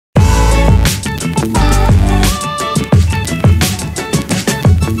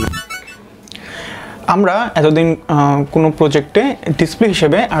আমরা এতদিন কোনো প্রজেক্টে ডিসপ্লে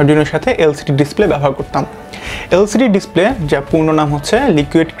হিসেবে আরডুইনোর সাথে এলসিডি ডিসপ্লে ব্যবহার করতাম। এলসিডি ডিসপ্লে যার পূর্ণ নাম হচ্ছে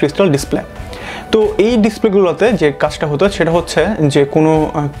লিকুইড ক্রিস্টাল ডিসপ্লে। তো এই ডিসপ্লেগুলোতে যে কাজটা হতো সেটা হচ্ছে যে কোনো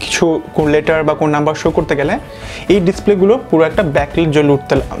লেটার বা কোনো নাম্বার শো করতে গেলে এই ডিসপ্লেগুলো পুরো একটা ব্যাকলাইট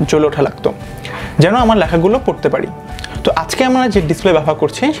জ্বলে ওঠা লাগতো যেন আমার লেখাগুলো পড়তে পারি। তো আজকে আমরা যে ডিসপ্লে ব্যবহার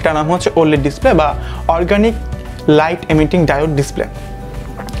করছি সেটার নাম হচ্ছে OLED ডিসপ্লে বা organic light emitting diode display.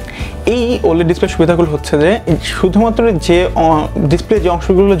 এই OLED ডিসপ্লের সুবিধাগুলো হচ্ছে যে শুধুমাত্র যে ডিসপ্লে যে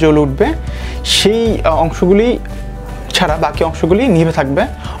অংশগুলো জ্বলে উঠবে সেই অংশগুলি ছাড়া বাকি অংশগুলি নিভে থাকবে,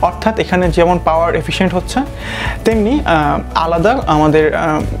 অর্থাৎ এখানে যেমন পাওয়ার এফিশিয়েন্ট হচ্ছে তেমনি আলাদা আমাদের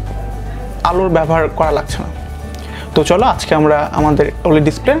আলোর ব্যবহার করা লাগছে না। তো চলো আজকে আমরা আমাদের OLED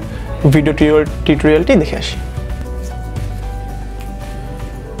ডিসপ্লের ভিডিও টিউটোরিয়ালটি দেখে আসি।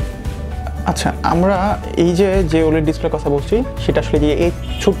 আচ্ছা, আমরা এই যে OLED ডিসপ্লের কথা বলছি সেটা আসলে যে এই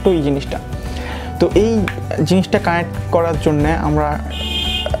ছোট্ট এই জিনিসটা, তো এই জিনিসটা কানেক্ট করার জন্য আমরা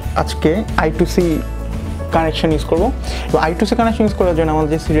আজকে I2C কানেকশন ইউজ করবো। এবং I2C কানেকশন ইউজ করার জন্য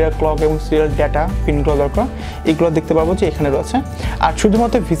আমাদের যে সিরিয়াল ক্লক এবং সিরিয়াল ডেটা পিনগুলো দরকার এগুলো দেখতে পাবো যে এখানে রয়েছে। আর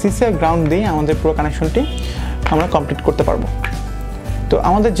শুধুমাত্র VCC আর গ্রাউন্ড দিয়ে আমাদের পুরো কানেকশনটি আমরা কমপ্লিট করতে পারবো। তো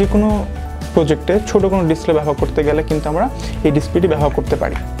আমাদের যে কোনো প্রজেক্টে ছোটো কোনো ডিসপ্লে ব্যবহার করতে গেলে কিন্তু আমরা এই ডিসপ্লেটি ব্যবহার করতে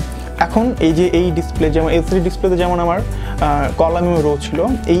পারি। এখন এই ডিসপ্লে যেমন এলসিডি ডিসপ্লেতে যেমন আমার কলাম এবং রো ছিল,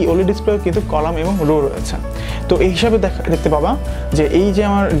 এই OLED ডিসপ্লেও কিন্তু কলাম এবং রো রয়েছে। তো এই হিসাবে দেখতে পাবা যে এই যে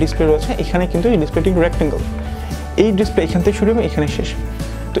আমার ডিসপ্লে রয়েছে এখানে কিন্তু এই ডিসপ্লেটি রেক্টেঙ্গল, এই ডিসপ্লে এখান থেকে শুরু এবং এখানে শেষ।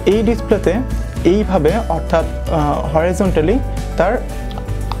 তো এই ডিসপ্লেতে এইভাবে অর্থাৎ হরাইজন্টালি তার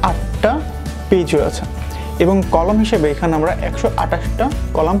 8টা পেজ রয়েছে এবং কলাম হিসেবে এখানে আমরা 128টা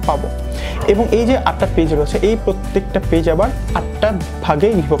কলাম পাবো। এবং এই যে 8টা পেজ রয়েছে এই প্রত্যেকটা পেজ আবার 8টা ভাগে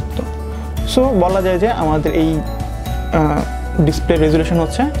বিভক্ত। সো বলা যায় যে আমাদের এই ডিসপ্লে রেজুলেশন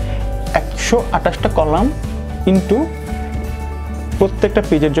হচ্ছে 128টা কলাম ইন্টু প্রত্যেকটা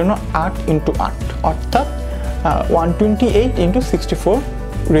পেজের জন্য 8 × 8 অর্থাৎ 128 × 64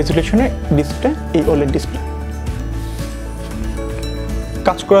 রেজুলেশনের ডিসপ্লে এই OLED ডিসপ্লে।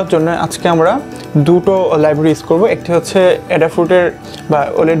 কাজ করার জন্য আজকে আমরা দুটো লাইব্রেরি ইউজ করবো। একটি হচ্ছে অ্যাডাফ্রুটের বা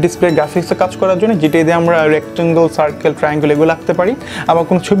OLED ডিসপ্লে গ্রাফিক্সে কাজ করার জন্য, যেটা দিয়ে আমরা রেক্টেঙ্গল, সার্কেল, ট্রায়াঙ্গেল এগুলো আঁকতে পারি, আবার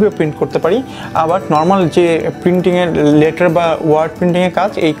কোনো ছবিও প্রিন্ট করতে পারি। আবার নর্মাল যে প্রিন্টিংয়ের লেটার বা ওয়ার্ড প্রিন্টিংয়ের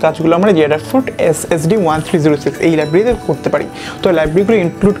কাজ, এই কাজগুলো আমরা যে অ্যাডাফ্রুট SSD 1306 এই লাইব্রেরিতে করতে পারি। তো লাইব্রেরিগুলো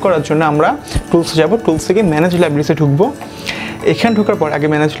ইনক্লুড করার জন্য আমরা টুলসে যাব, টুলস থেকে ম্যানেজ লাইব্রেরিতে ঢুকবো। এখানে ঢোকার পর আগে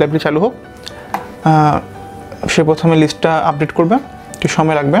ম্যানেজ লাইব্রেরি চালু হোক, সে প্রথমে লিস্টটা আপডেট করবে, একটু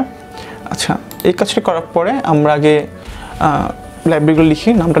সময় লাগবে। আচ্ছা, এই কাজটা করার পরে আমরা আগে লাইব্রেরিগুলো লিখি,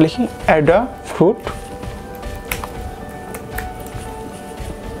 নামটা লিখি অ্যাডাফ্রুট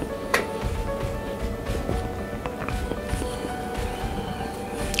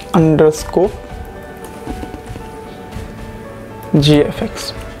 _GFX।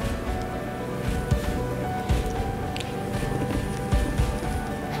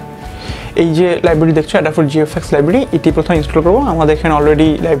 এই যে লাইব্রেরি দেখছো অ্যাডাফ্রুট GFX লাইব্রেরি, এটি প্রথমে ইনস্টল করবো। আমাদের এখানে অলরেডি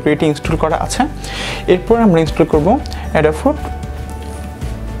লাইব্রেরিটি ইনস্টল করা আছে। এরপর আমরা ইনস্টল করব অ্যাডাফ্রুট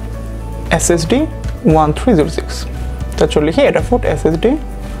SSD 1306। তা চলে লিখি অ্যাডাফ্রুট SSD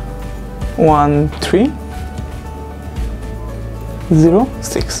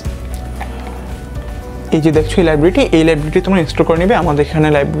 1306। এই যে দেখছো এই লাইব্রেরিটি তোমরা ইনস্টল করে নেবে। আমাদের এখানে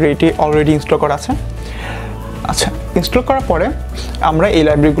লাইব্রেরিটি অলরেডি ইনস্টল করা আছে। আচ্ছা, ইনস্টল করার পরে আমরা এই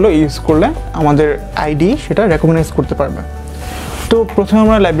লাইব্রেরিগুলো ইউজ করলে আমাদের আইডি সেটা রেকগনাইজ করতে পারবে। তো প্রথমে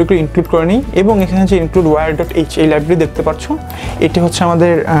আমরা লাইব্রেরিগুলো ইনক্লুড করে নিই এবং এখানে যে include wire.h এই লাইব্রেরি দেখতে পাচ্ছ, এটি হচ্ছে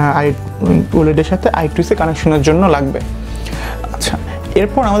আমাদের OLED-এর সাথে I2C কানেকশনের জন্য লাগবে। আচ্ছা,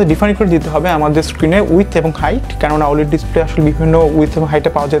 এরপর আমাদের ডিফাইন করে দিতে হবে আমাদের স্ক্রিনে উইথ এবং হাইট, কেননা OLED ডিসপ্লে আসলে বিভিন্ন উইথ এবং হাইটে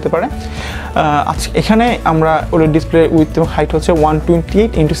পাওয়া যেতে পারে। আচ্ছা, এখানে আমরা OLED ডিসপ্লে উইথ এবং হাইট হচ্ছে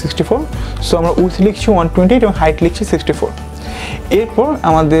 128 × 64। সো আমরা উইথ লিখছি 128 এবং হাইট লিখছি 64। এরপর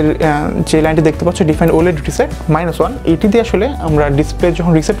আমাদের যে লাইনটি দেখতে পাচ্ছ ডিফাইন OLED রিসেট -1, এইটি দিয়ে আসলে আমরা ডিসপ্লে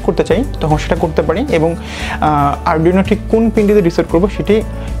যখন রিসেট করতে চাই তখন সেটা করতে পারি এবং আরডুইনো ঠিক কোন পিনটিতে রিসেট করবো সেটি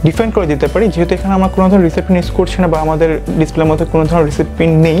ডিফাইন করে দিতে পারি। যেহেতু এখানে আমরা কোনো ধরনের রিসেট পিন ইউজ করছি না বা আমাদের ডিসপ্লের মধ্যে কোনো ধরনের রিসেট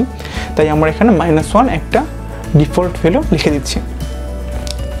পিন নেই, তাই আমরা এখানে -1 একটা ডিফল্ট ভ্যালু লিখে দিচ্ছি।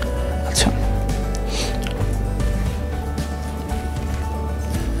 আচ্ছা,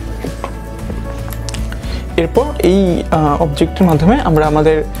 এরপর এই অবজেক্টের মাধ্যমে আমরা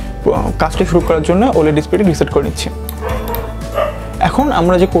আমাদের কাজটি শুরু করার জন্য OLED ডিসপ্লেটি রিসেট করে নিচ্ছি। এখন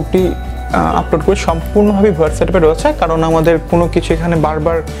আমরা যে কোডটি আপলোড করে সম্পূর্ণভাবে ভয়েড সেটআপে রয়েছে, কারণ আমাদের কোনো কিছু এখানে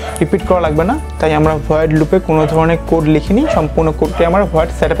বারবার রিপিট করা লাগবে না, তাই আমরা ভয়েড লুপে কোনো ধরনের কোড লিখিনি, সম্পূর্ণ কোডটি আমরা ভয়েড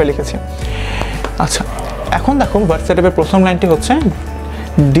সেটআপে লিখেছি। আচ্ছা, এখন দেখো ভয়েড সেটআপের প্রথম লাইনটি হচ্ছে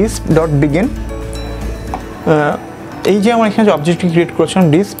dis.begin এই যে আমরা এখানে যে অবজেক্টটি ক্রিয়েট করেছিলাম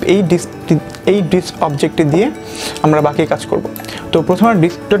ডিস্প, এই ডিস্প অবজেক্টটি দিয়ে আমরা বাকি কাজ করব। তো প্রথমে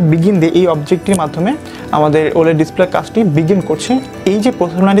ডিস্প.begin দিয়ে এই অবজেক্টটির মাধ্যমে আমাদের OLED ডিসপ্লে কাজটি বিগিন করছে। এই যে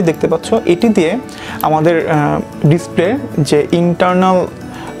প্রথম লাইনটি দেখতে পাচ্ছ, এটি দিয়ে আমাদের ডিসপ্লের যে ইন্টারনাল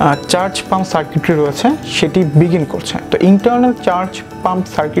চার্জ পাম্প সার্কিটরি রয়েছে সেটি বিগিন করছে। তো ইন্টারনাল চার্জ পাম্প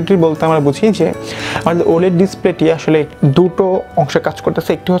সার্কিটরি বলতে আমরা বুঝি যে আমাদের OLED ডিসপ্লেটি আসলে দুটো অংশে কাজ করতেছে।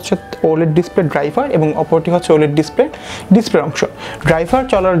 একটি হচ্ছে OLED ডিসপ্লে ড্রাইভার এবং অপরটি হচ্ছে OLED ডিসপ্লে অংশ। ড্রাইভার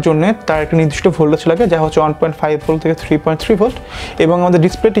চলার জন্য তার একটা নির্দিষ্ট ভোল্টেজ লাগে, যা হচ্ছে 1.5 ভোল্ট থেকে 3.3 ভোল্ট, এবং আমাদের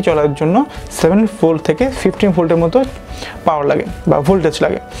ডিসপ্লেটি চলার জন্য 7 ভোল্ট থেকে 15 ভোল্টের মতো পাওয়ার লাগে বা ভোল্টেজ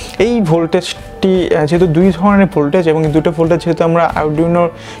লাগে। এই ভোল্টেজটি যেহেতু দুই ধরনের ভোল্টেজ এবং দুটো ভোল্টেজ যেহেতু আমরা আরডুইনোর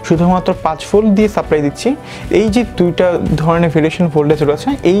শুধুমাত্র 5 ভোল্ট দিয়ে সাপ্লাই দিচ্ছি, এই যে দুইটা ধরনের ভেরিয়েশন ভোল্টেজ রয়েছে,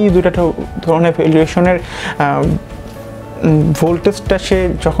 এই দুইটা ধরনের ভেরিয়েশনের ভোল্টেজটা সে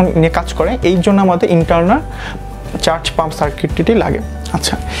যখন নিয়ে কাজ করে, এই জন্য আমাদের ইন্টারনাল চার্জ পাম্প সার্কিটটি লাগে।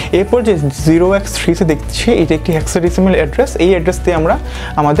 আচ্ছা, এরপর যে 0x3 দেখছি, এটা একটি হেক্সাডেসিমাল অ্যাড্রেস। এই অ্যাড্রেস দিয়ে আমরা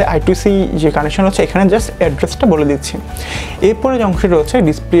আমাদের I2C যে কানেকশন হচ্ছে এখানে জাস্ট অ্যাড্রেসটা বলে দিচ্ছি। এরপরে যে অংশটি রয়েছে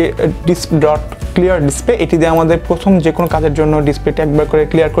ডিসপ্লে.ক্লিয়ার ডিসপ্লে, এটি দিয়ে আমাদের প্রথম যে কোনো কাজের জন্য ডিসপ্লেটা একবার করে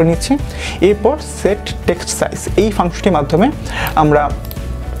ক্লিয়ার করে নিচ্ছি। এরপর সেট টেক্সট সাইজ, এই ফাংশনটির মাধ্যমে আমরা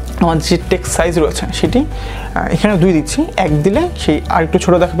আমাদের যে টেক্সট সাইজ রয়েছে সেটি এখানে 2 দিচ্ছি, 1 দিলে সেই আর একটু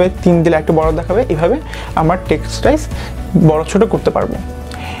ছোটো দেখাবে, 3 দিলে একটু বড় দেখাবে, এইভাবে আমরা টেক্সট সাইজ বড় ছোটো করতে পারবো।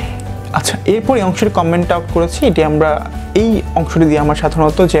 আচ্ছা, এরপর এই অংশটি কমেন্ট আউট করেছি। এটি আমরা এই অংশটি দিয়ে আমরা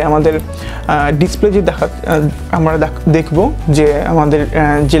সাধারণত যে আমাদের ডিসপ্লে যে আমরা দেখব যে আমাদের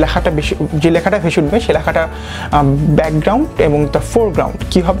যে লেখাটা ভেসে উঠবে সে লেখাটা ব্যাকগ্রাউন্ড এবং তার ফোরগ্রাউন্ড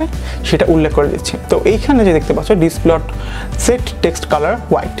কী হবে সেটা উল্লেখ করে দিচ্ছি। তো এইখানে যে দেখতে পাচ্ছ ডিসপ্লট সেট টেক্সট কালার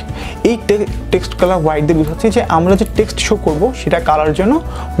হোয়াইট, এই টেক্সট কালার হোয়াইট দিয়ে বোঝাচ্ছি যে আমরা যে টেক্সট শো করব সেটা কালার যেন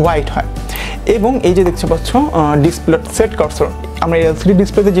হোয়াইট হয়। এবং এই যে দেখতে পাচ্ছ ডিসপ্লট সেট কার্সর, আমরা LCD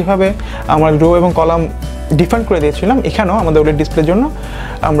ডিসপ্লেতে যেভাবে আমরা রো এবং কলাম ডিফাইন করে দিয়েছিলাম, এখানেও আমাদের OLED ডিসপ্লের জন্য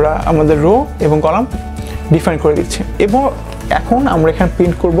আমরা আমাদের রো এবং কলাম ডিফাইন করে দিচ্ছি। এবং এখন আমরা এখানে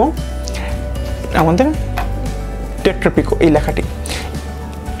প্রিন্ট করব আমাদের টেট্রাপিকো এই লেখাটি,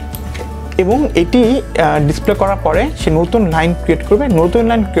 এবং এটি ডিসপ্লে করার পরে সে নতুন লাইন ক্রিয়েট করবে। নতুন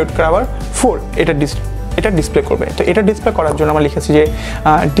লাইন ক্রিয়েট করার 4 এটা ডিসপ্লে করবে। তো এটা ডিসপ্লে করার জন্য আমরা লিখেছি যে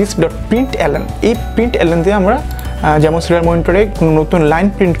disk.println, এই println দিয়ে আমরা যেমন সিরিয়াল মনিটরে কোনো নতুন লাইন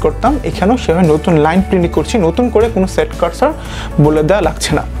প্রিন্ট করতাম, এখানেও সেভাবে নতুন লাইন প্রিন্ট করছি, নতুন করে কোনো সেট কার্সর বলে দেওয়া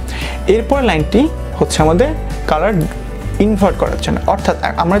লাগছে না। এরপরে লাইনটি হচ্ছে আমাদের কালার ইনভার্ট করার জন্য, অর্থাৎ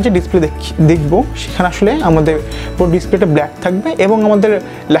আমরা যে ডিসপ্লে দেখব সেখানে আসলে আমাদের পুরো ডিসপ্লেটা ব্ল্যাক থাকবে এবং আমাদের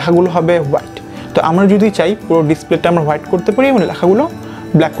লেখাগুলো হবে হোয়াইট। তো আমরা যদি চাই পুরো ডিসপ্লেটা আমরা হোয়াইট করতে পারি এবং লেখাগুলো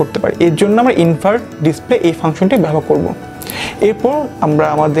ব্ল্যাক করতে পারি, এর জন্য আমরা ইনভার্ট ডিসপ্লে এই ফাংশনটি ব্যবহার করব। এরপর আমরা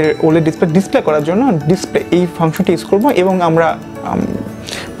আমাদের OLED ডিসপ্লে করার জন্য ডিসপ্লে এই ফাংশনটি ইউজ করব এবং আমরা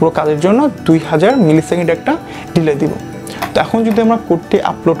পুরো কাজের জন্য 2000 মিলিসেকেন্ড একটা ডিলে দিব। তো এখন যদি আমরা কোডটি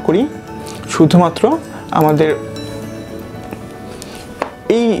আপলোড করি শুধুমাত্র আমাদের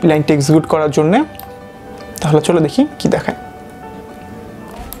এই লাইনটি এক্সিকিউট করার জন্য, তাহলে চলো দেখি কি দেখায়।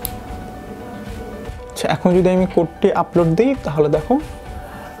 আচ্ছা, এখন যদি আমি কোডটি আপলোড দিই তাহলে দেখো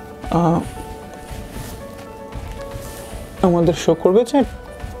আমাদের শো করবে যে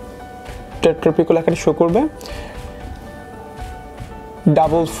টেট্রাপিকো লেখাটি শো করবে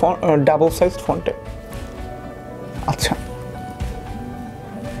ডাবল সাইজ ফন্টে। আচ্ছা,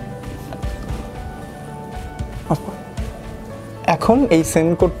 এখন এই সেম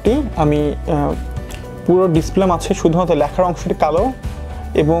কোডটি আমি পুরো ডিসপ্লে মাঝে শুধুমাত্র লেখার অংশটি কালো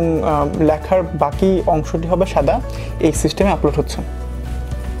এবং লেখার বাকি অংশটি হবে সাদা, এই সিস্টেমে আপলোড হচ্ছে।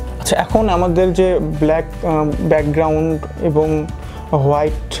 আচ্ছা, এখন আমাদের যে ব্ল্যাক ব্যাকগ্রাউন্ড এবং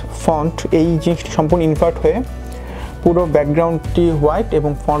হোয়াইট ফন্ট, এই জিনিসটি সম্পূর্ণ ইনভার্ট হয়ে পুরো ব্যাকগ্রাউন্ডটি হোয়াইট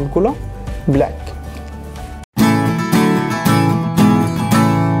এবং ফন্টগুলো ব্ল্যাক।